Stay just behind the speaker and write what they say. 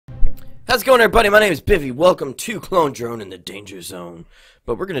How's it going, everybody? My name is Biffy. Welcome to Clone Drone in the Danger Zone.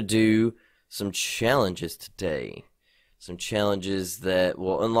 But we're going to do some challenges today. Some challenges that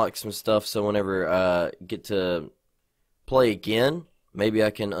will unlock some stuff, so whenever I get to play again, maybe I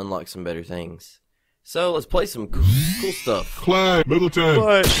can unlock some better things. So let's play some cool stuff. Clyde Middleton.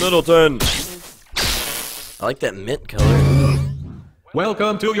 Clyde Middleton. I like that mint color.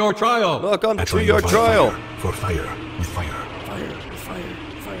 Welcome to your trial. Welcome to your trial. For fire with fire. Fire.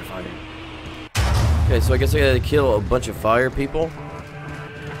 Okay, so I guess I gotta kill a bunch of fire people.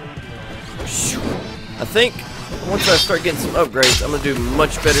 I think once I start getting some upgrades, I'm gonna do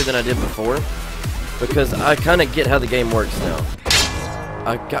much better than I did before, because I kind of get how the game works now.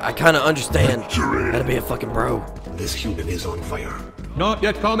 I kind of understand how to be a fucking bro. This human is on fire. Not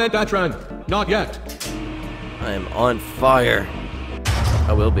yet, comment, veteran. Not yet. I am on fire.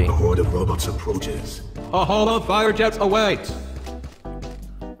 I will be. A horde of robots approaches. A haul of fire jets awaits.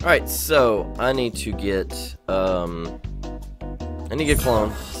 Alright, so I need to get clone.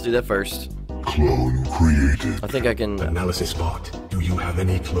 Let's do that first. Clone created. I think I can. Analysis bot. Do you have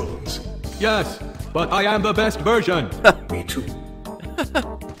any clones? Yes, but I am the best version. Me too.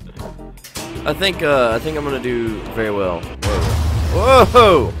 I think I'm gonna do very well. Whoa!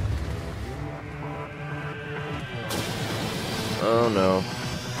 Whoa! Oh no.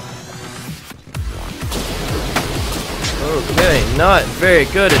 Okay, not very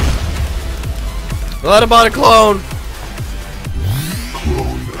good at. Let him on a clone.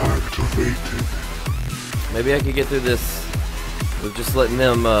 Clone activated. Maybe I could get through this with just letting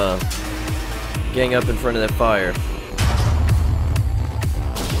them gang up in front of that fire.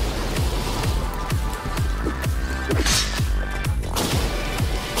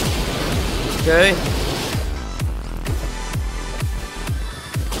 Okay.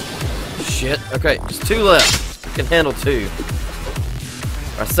 Shit. Okay, just 2 left. I can handle 2.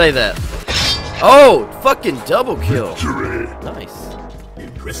 I say that. Oh, fucking double kill. Victory. Nice.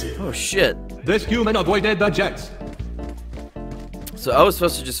 Impressive. Oh shit. This human avoided the jets. So I was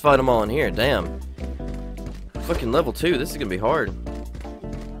supposed to just fight them all in here. Damn. Fucking level 2. This is gonna be hard.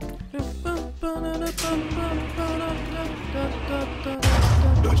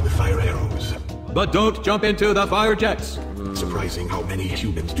 Dodge the fire arrows. But don't jump into the fire jets. Surprising how many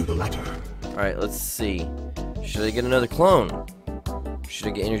humans do the latter. Alright, let's see. Should I get another clone? Should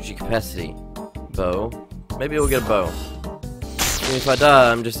I get energy capacity? Bow? Maybe we'll get a bow. And if I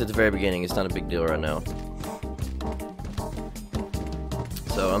die, I'm just at the very beginning. It's not a big deal right now.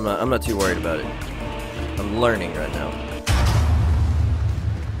 So I'm not too worried about it. I'm learning right now.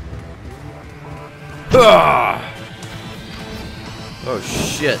 Ah! Oh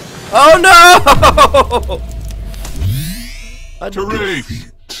shit. Oh no!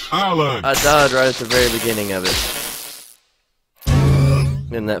 Alan. I died right at the very beginning of it.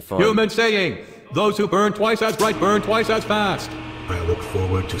 Isn't that fun? Human saying, those who burn twice as bright burn twice as fast. I look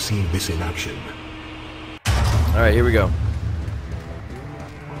forward to seeing this in action. Alright, here we go.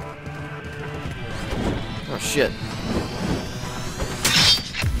 Oh shit.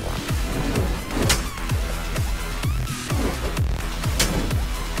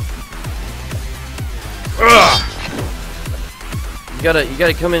 Ugh! You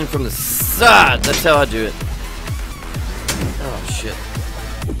gotta come in from the side. That's how I do it. Oh shit.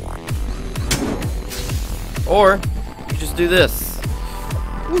 Or you just do this.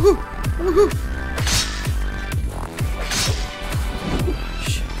 Woohoo! Woohoo!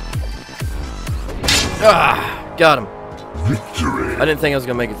 Shit. Ah, got him. Victory. I didn't think I was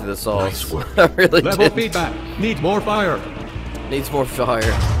gonna make it through the saws. Nice work. I really Level did. feedback. Needs more fire. Needs more fire.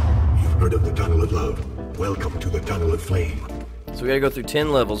 You've heard of the Tunnel of Love. Welcome to the Tunnel of Flame. So we gotta go through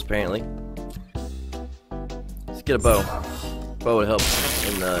 10 levels apparently. Let's get a bow. Bow would help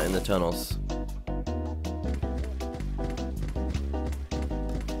in the tunnels.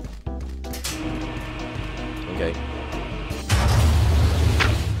 Okay.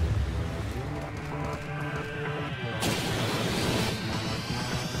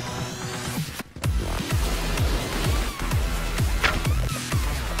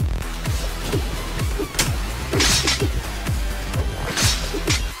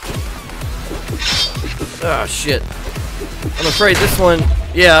 Ah, shit. I'm afraid this one...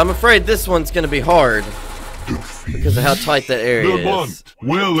 Yeah, I'm afraid this one's gonna be hard. Because of how tight that area is.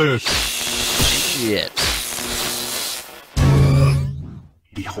 Shit.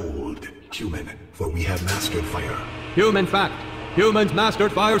 Behold, human, for we have mastered fire. Human fact. Humans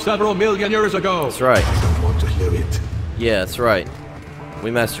mastered fire several million years ago. That's right. I don't want to hear it. Yeah, that's right.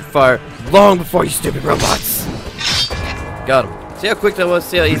 We mastered fire long before you stupid robots. Got him. See how quick that was?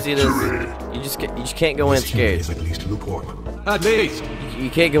 See how easy it is? You just can't go in This human scared. is at least lukewarm. At least. You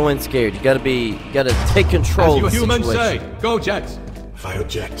can't go in scared. You gotta take control As of the you humans situation. say, go jets. Fire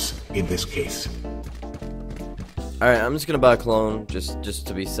jets in this case. Alright, I'm just gonna buy a clone, just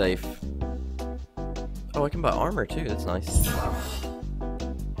to be safe. Oh, I can buy armor too, that's nice.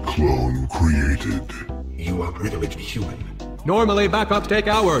 Clone created. You are privileged human. Normally backups take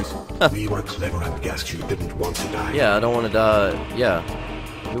hours. We were clever and guessed you didn't want to die. Yeah, I don't want to die. Yeah.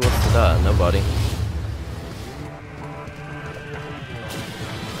 Who wants to die? Nobody.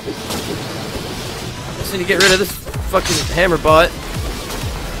 Just need to get rid of this fucking hammer bot.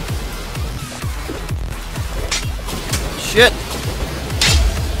 Shit!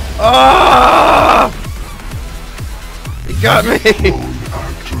 Ah! He got me!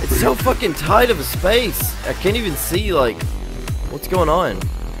 It's so fucking tight of a space. I can't even see, like, what's going on.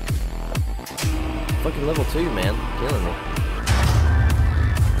 Fucking level 2, man. Killing me.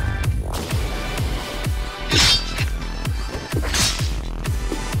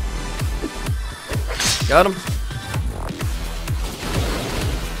 Got him.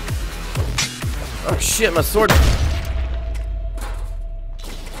 Oh shit, my sword.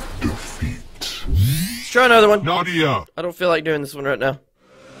 Let's try another one. Nadia. I don't feel like doing this one right now.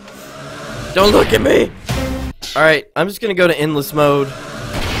 Don't look at me! Alright, I'm just gonna go to endless mode.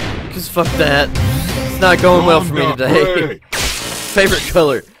 Cause fuck that. It's not going well for me today. Favorite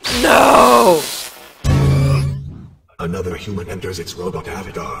color. No! Another human enters its robot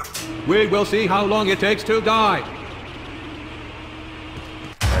avatar. We will see how long it takes to die.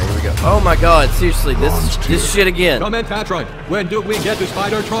 Alright, here we go. Oh my god, seriously, this shit again. Comment Patron, when do we get to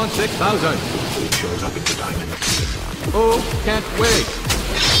Spider-Tron 6000? It shows up in the diamond. Oh, can't wait.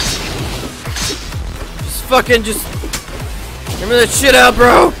 Just remember that shit out,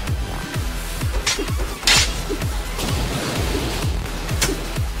 bro.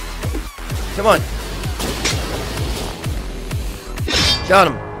 Come on. Got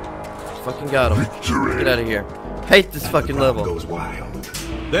him. Fucking got him. Get out of here. Hate this fucking level. Goes wild.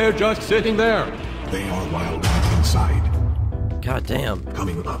 They're just sitting there. They are wild inside. God damn.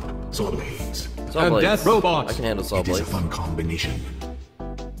 Coming up, saw blades. Saw And blades. death robots. I can handle saw It is a blades. fun combination.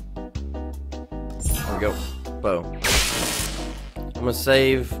 There we go. Bow. I'm gonna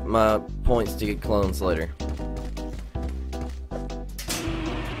save my points to get clones later.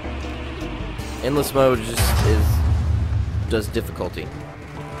 Endless mode does difficulty.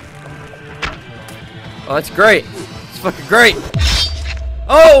 Oh, that's great. It's fucking great.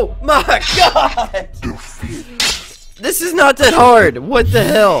 Oh my god! This is not that hard. What the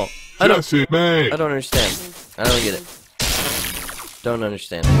hell? I don't understand. I don't get it. Don't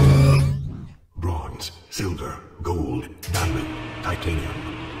understand. Bronze, silver, gold, diamond, titanium.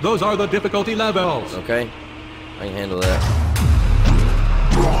 Those are the difficulty levels. Okay, I can handle that.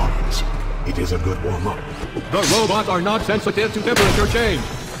 Bronze. It is a good warm-up. The robots are not sensitive to temperature change.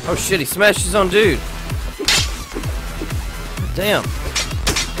 Oh shit, he smashed his own dude. Damn.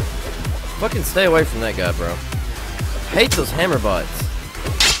 Fucking stay away from that guy, bro. Hate those hammer bots.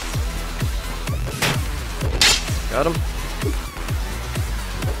 Got him.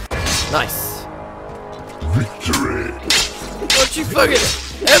 Nice. Victory. Don't you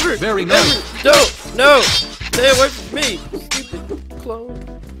fucking ever, Very nice. ever, no, stay away from me. Stupid clone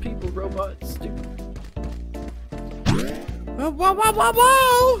people, robots, stupid. Wow, wow, wow, wow,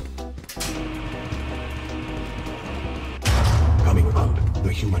 wow. Coming up,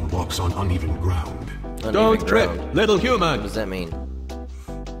 the human walks on uneven ground. Don't trip, little What human. does that mean?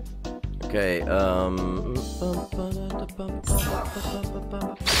 Okay, I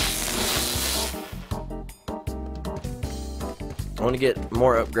want to get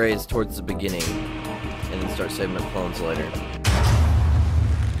more upgrades towards the beginning, and then start saving up clones later.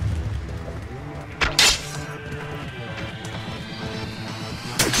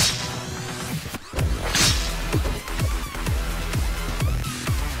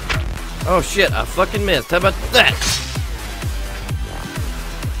 Oh shit, I fucking missed. How about that?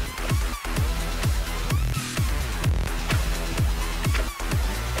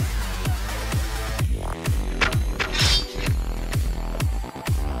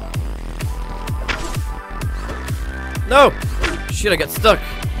 No! Shit, I got stuck.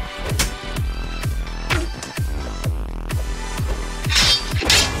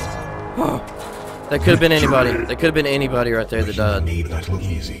 That could have been anybody. That could have been anybody right there that died. That look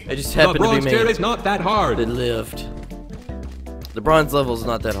easy. It just The happened to bronze be tier me is not that hard. that lived. The bronze level is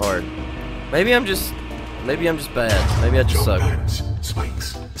not that hard. Maybe I'm just bad. Maybe I just suck. Hands,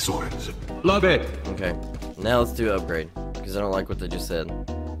 spikes, swords. Love it. Okay. Now let's do upgrade. Because I don't like what they just said.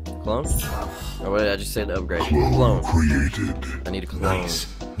 Clone? Or what did I just say to upgrade? Clone. Created. I need a clone. Nice.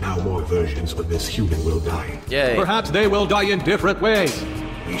 Now more versions of this human will die. Yay. Perhaps they will die in different ways.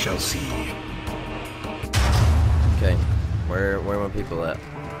 We shall see. Okay. Where are my people at?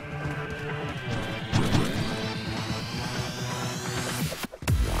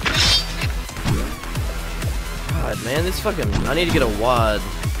 God, man, this fucking... I need to get a wad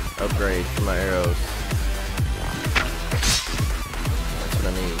upgrade for my arrows. That's what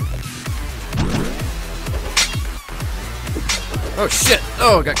I need. Oh, shit!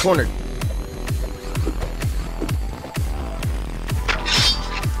 Oh, I got cornered.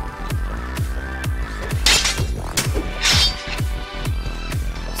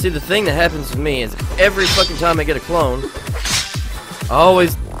 See, the thing that happens with me is every fucking time I get a clone, I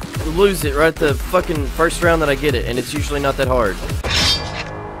always lose it right at the fucking first round that I get it, and it's usually not that hard.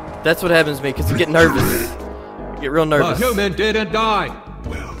 That's what happens to me, because I get nervous. I get real nervous. The human didn't die.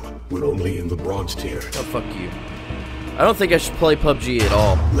 Well, we're only in the bronze tier. Oh, fuck you. I don't think I should play PUBG at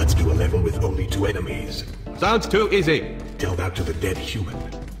all. Let's do a level with only 2 enemies. Sounds too easy. Tell that to the dead human.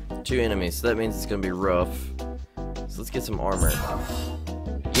 2 enemies, so that means it's gonna be rough. So let's get some armor.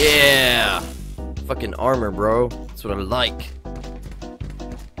 Yeah! Fucking armor, bro. That's what I like.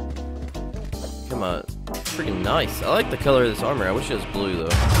 Come on. Freaking nice. I like the color of this armor. I wish it was blue, though.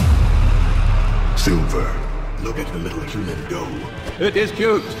 Silver. Look at the little human go. It is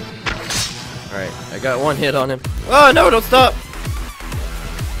cute. Alright, I got 1 hit on him. Oh, no, don't stop!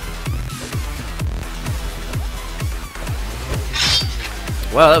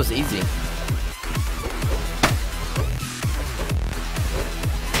 Wow, that was easy.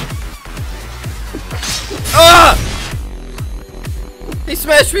 Ah! He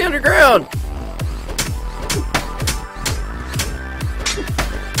smashed me underground!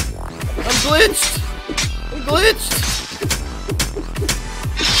 I'm glitched! I'm glitched!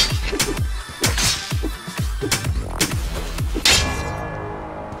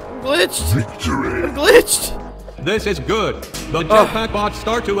 I'm glitched! Victory. I'm glitched! This is good. The jetpack bots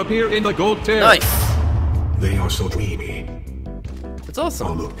start to appear in the gold tier. Nice! They are so dreamy. That's Oh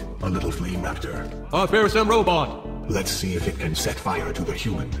awesome. look, a little flame raptor. A fearsome robot. Let's see if it can set fire to the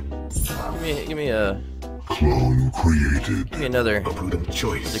human. Give me a... Clone created. Give me another... A prudent The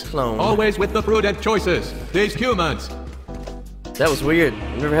choice. clone. Always with the prudent choices. These humans. That was weird.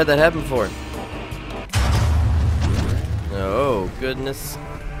 I've never had that happen before. Oh, goodness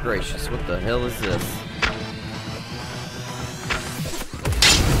gracious. What the hell is this?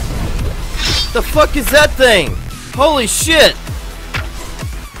 The fuck is that thing? Holy shit!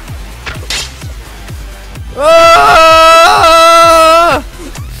 Ah!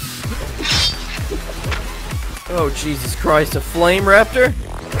 Oh, Jesus Christ. A flame raptor?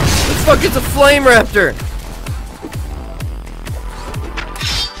 The fuck is a flame raptor?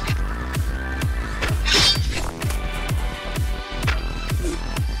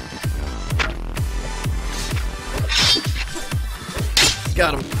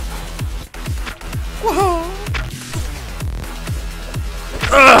 Got him. Whoa!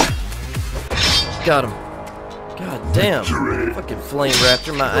 Ugh! Got him. God damn. Fucking flame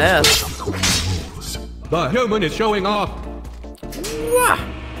raptor my ass. Some cool moves. The human is showing off. Wah!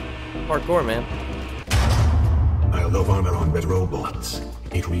 Hardcore, man. I love armor on red robots.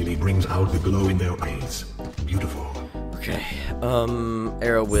 It really brings out the glow in their eyes. Beautiful. Okay.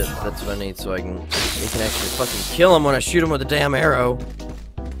 Arrow width. That's what I need so I can actually fucking kill him when I shoot him with a damn arrow.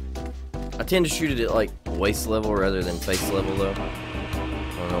 I tend to shoot it at like waist level rather than face level though. I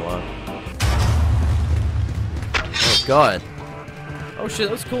don't know why. Oh god. Oh shit,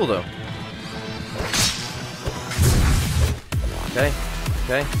 that was cool though. Okay.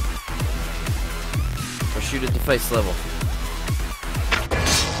 Okay. I'll shoot it to face level.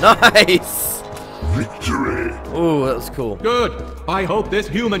 Nice! Victory. Ooh, that was cool. Good. I hope this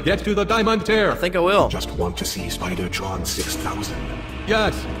human gets to the diamond tier. I think I will. Just want to see Spider-Tron 6000.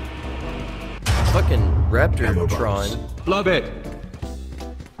 Yes. Fucking Ammo Raptor-tron. bombs. Love it.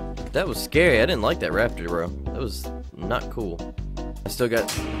 That was scary. I didn't like that raptor, bro. That was not cool. I still got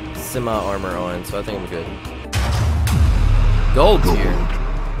semi-armor on, so I think I'm good. Gold tier.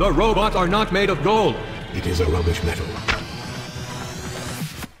 The robots are not made of gold. It is a rubbish metal.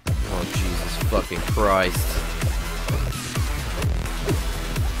 Oh, Jesus fucking Christ.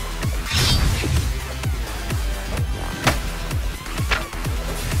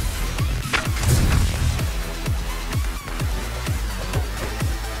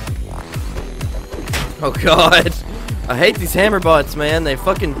 Oh god. I hate these hammer bots, man. They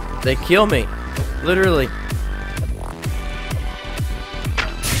kill me. Literally.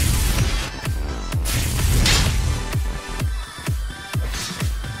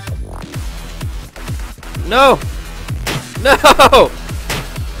 No! No!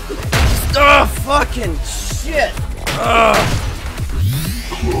 Oh, fucking shit!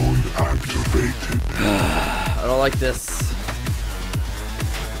 Clone activated. I don't like this.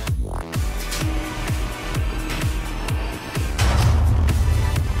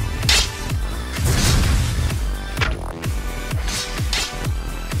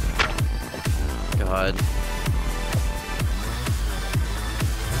 God.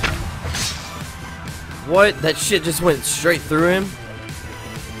 What? That shit just went straight through him?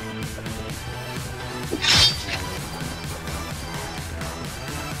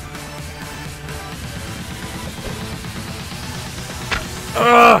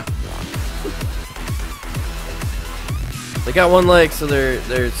 Ugh! They got one leg, so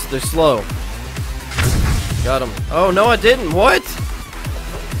they're slow. Got him. Oh no, I didn't. What?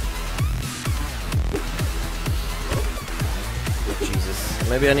 Jesus.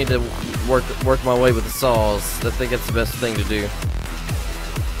 Maybe I need to work my way with the saws. I think that's the best thing to do.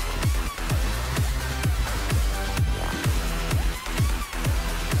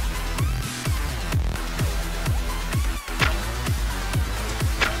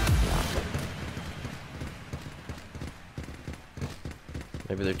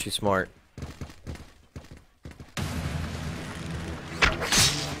 Maybe they're too smart.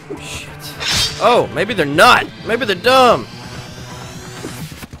 Shit. Oh, maybe they're not. Maybe they're dumb.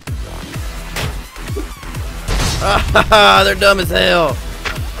 Ah, they're dumb as hell.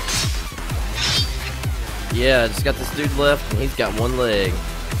 Yeah, I just got this dude left, and he's got one leg.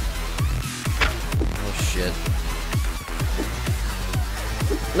 Oh shit.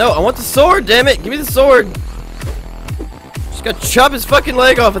 No, I want the sword. Damn it! Give me the sword. Just gotta chop his fucking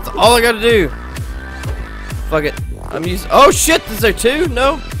leg off. That's all I gotta do. Fuck it. I'm using. Oh shit! Is there two?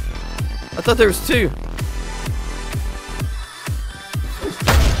 No. I thought there was two.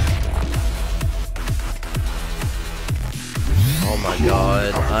 Oh my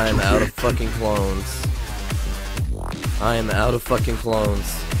god! I am out of fucking clones. I am out of fucking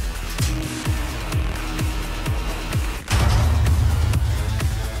clones.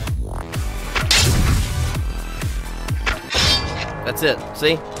 That's it.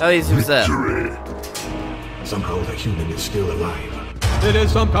 See? How easy was that? Somehow the human is still alive. It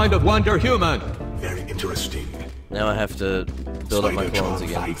is some kind of wonder human. Very interesting. Now I have to build up my clones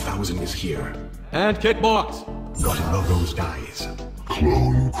Spider-Tron again. 5000 is here. And Kickbox. Not in Robo's guys.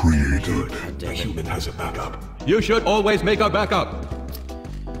 Clone created. The human has a backup. You should always make a backup.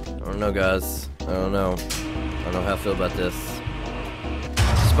 I don't know, guys. I don't know. I don't know how I feel about this.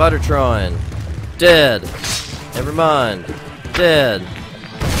 Spider-Tron. Dead. Never mind. Dead.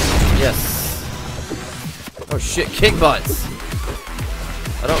 Yes. Oh shit, kick butts.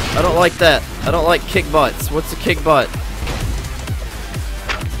 I don't like that. I don't like kick butts. What's a kick butt?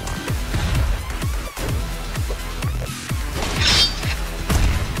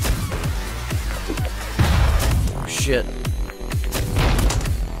 Oh shit.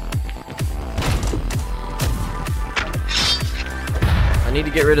 I need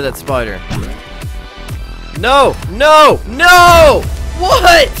to get rid of that spider. No! No! No!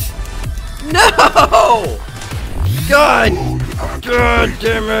 What? No! God! God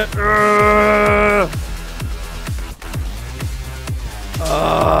damn it!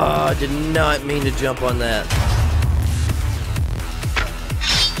 I did not mean to jump on that.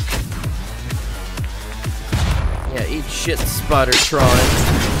 Yeah, eat shit, Spider-Tron.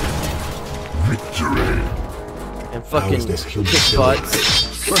 Victory. And fucking this human kick still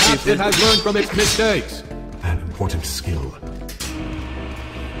butts. Perhaps it has learned from its mistakes. An important skill.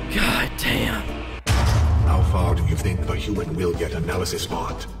 God damn. How far do you think the human will get analysis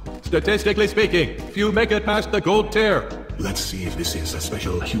bot? Statistically speaking, few make it past the gold tier. Let's see if this is a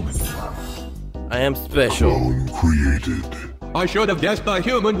special human. I am special. Clone created. I should have guessed the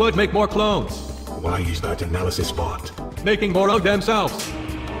human would make more clones, Why is that analysis bot? making more of themselves.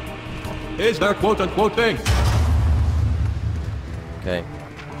 Is their quote-unquote thing. Okay.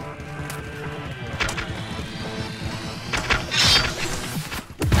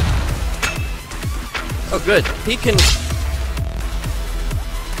 Oh, good. He can.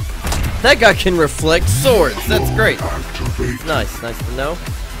 That guy can reflect swords. That's great. Activate. Nice. Nice to know.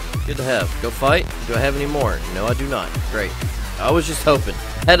 Good to have. Go fight. Do I have any more? No, I do not. Great. I was just hoping.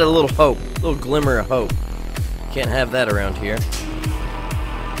 Had a little hope. A little glimmer of hope. Can't have that around here.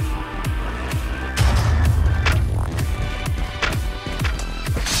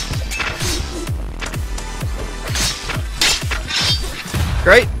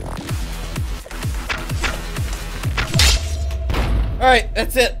 Great. Alright,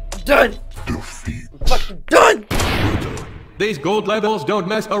 that's it. Done. Defeat. Fucking done. These gold levels don't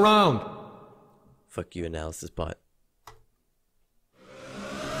mess around. Fuck you, analysis bot.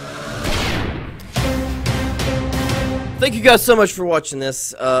 Thank you guys so much for watching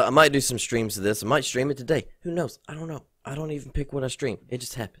this. I might do some streams of this. I might stream it today. Who knows? I don't know. I don't even pick what I stream. It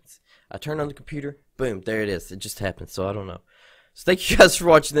just happens. I turn on the computer. Boom. There it is. It just happens. So I don't know. So thank you guys for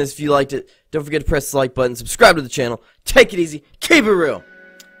watching this. If you liked it, don't forget to press the like button. Subscribe to the channel. Take it easy. Keep it real.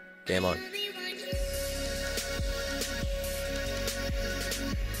 Game on.